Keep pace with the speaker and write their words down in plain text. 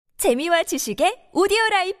재미와 지식의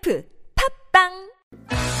오디오라이프 팝빵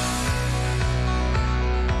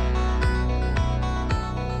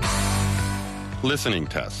Listening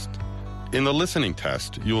test. In the listening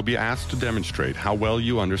test, you will be asked to demonstrate how well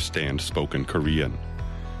you understand spoken Korean.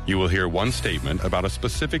 You will hear one statement about a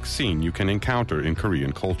specific scene you can encounter in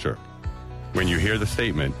Korean culture. When you hear the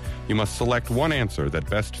statement, you must select one answer that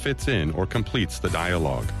best fits in or completes the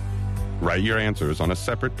dialogue. Write your answers on a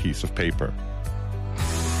separate piece of paper.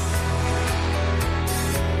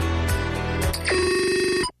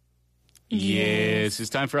 Yes, it's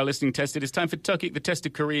time for our listening test. It is time for Tokic, the test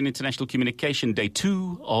of Korean International Communication, day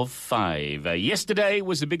 2 of 5. Yesterday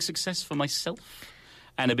was a big success for myself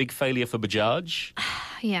and a big failure for Bajaj.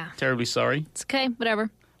 Yeah. Terribly sorry. It's okay, whatever.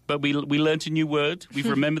 But we learnt a new word. We've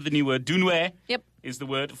remembered the new word. Dunwe Yep. is the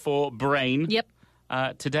word for brain. Yep.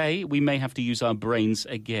 Today, we may have to use our brains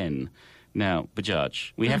again. Now,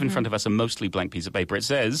 Bajaj, we have in front of us a mostly blank piece of paper. It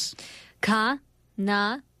says... Ka,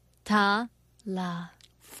 na, ta, la.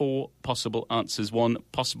 4 possible answers, 1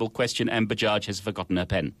 possible question, and Bajaj has forgotten her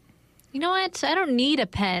pen. You know what? I don't need a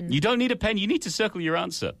pen. You don't need a pen. You need to circle your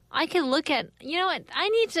answer. I can look at... You know what? I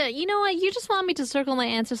need to... You know what? You just want me to circle my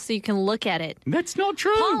answer so you can look at it. That's not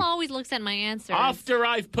true. Paul always looks at my answer. After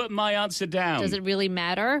I've put my answer down. Does it really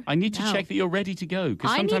matter? I need to check that you're ready to go,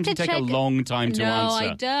 because I sometimes need you to take a check- long time to answer.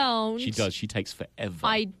 No, I don't. She does. She takes forever.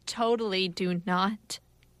 I totally do not.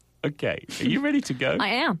 Okay. Are you ready to go? I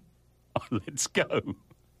am. Oh, let's go.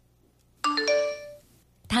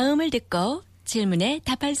 다음을 듣고 질문에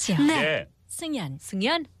답하시오. Yeah. 승연.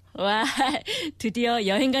 승연? 와, 드디어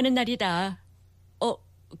여행 가는 날이다.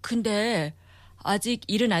 근데 아직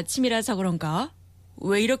이른 아침이라서 그런가?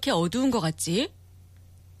 왜 이렇게 어두운 것 같지?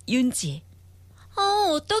 윤지.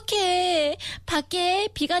 어떡해. 밖에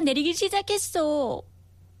비가 내리기 시작했어.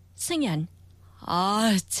 승연.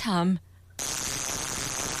 참.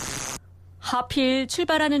 하필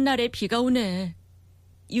출발하는 날에 비가 오네.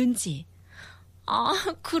 윤지.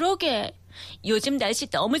 그러게. 요즘 날씨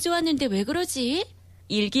너무 좋았는데 왜 그러지?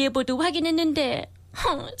 일기예보도 확인했는데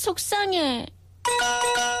속상해.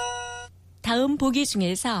 다음 보기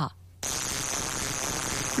중에서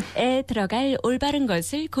에 들어갈 올바른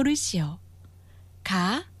것을 고르시오.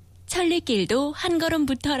 가, 천리길도 한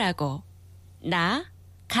걸음부터라고. 나,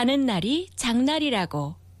 가는 날이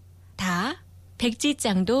장날이라고. 다,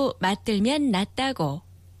 백지장도 맞들면 낫다고.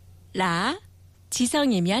 라,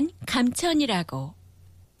 지성이면 감천이라고.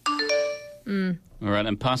 All right,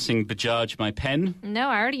 I'm passing Bajaj my pen. No,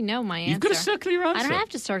 I already know my answer. You've got to circle your answer. I don't have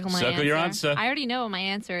to circle my answer. Circle your answer. I already know what my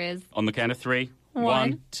answer is. On the count of 3. 1,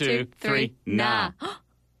 1, 2, 3. Nah.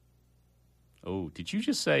 Oh, did you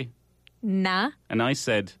just say? Na, And I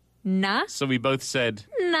said. na, So we both said.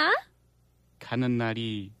 na. 가는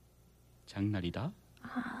날이 장날이다?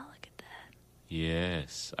 Look at that.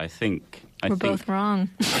 Yes, I think. We're both wrong.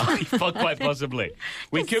 Quite possibly.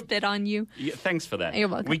 We Just spit on you. Yeah, thanks for that. You're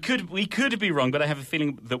welcome. We could be wrong, but I have a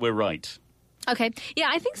feeling that we're right. Okay. Yeah,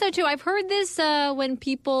 I think so too. I've heard this when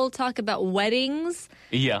people talk about weddings,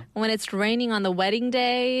 Yeah. when it's raining on the wedding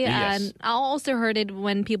day. Yes. And I also heard it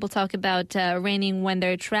when people talk about raining when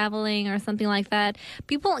they're traveling or something like that.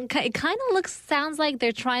 People, it kind of sounds like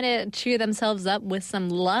they're trying to cheer themselves up with some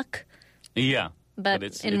luck. Yeah. But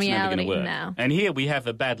it's in never reality, gonna work. no. And here we have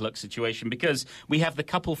a bad luck situation because we have the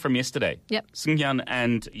couple from yesterday. Yep. Seunghyun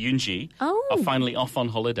and Yoonji are finally off on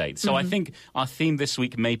holiday. So I think our theme this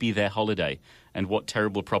week may be their holiday and what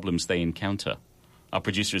terrible problems they encounter. Our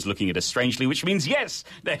producer is looking at us strangely, which means yes,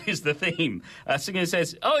 that is the theme. Seunghyun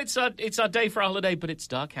says, it's our day for our holiday, but it's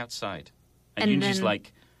dark outside. And Yoonji's then-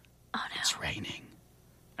 like, it's raining.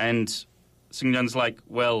 And Seunghyun's like,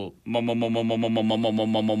 well, yeah,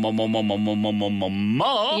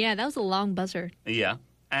 Yeah, that was a long buzzer. yeah.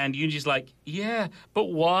 And Yoonji's like, yeah, but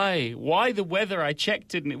why? Why the weather? I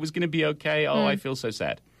checked it and it was going to be okay. Oh, I feel so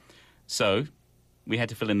sad. So we had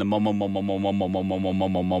to fill in the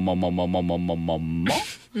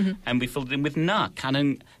and we filled it in with na.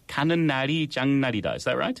 가는 날이 장날이다. Is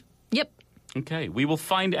that right? Yep. Okay. We will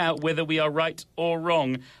find out whether we are right or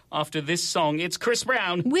wrong after this song. It's Chris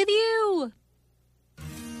Brown. With you.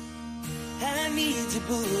 I need you,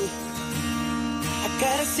 boo. I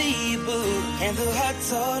gotta see you, boo. And the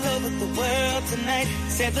hearts all over the world tonight.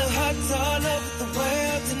 Said the hearts all over the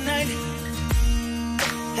world tonight.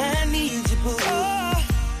 I need you, boo. Oh,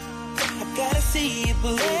 I gotta see you,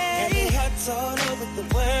 boo. And the hearts all over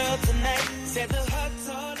the world tonight. Said the hearts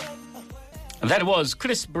all over the world. That was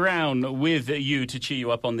Chris Brown with you to cheer you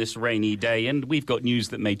up on this rainy day. And we've got news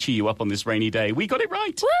that may cheer you up on this rainy day. We got it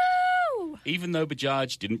right. Woo!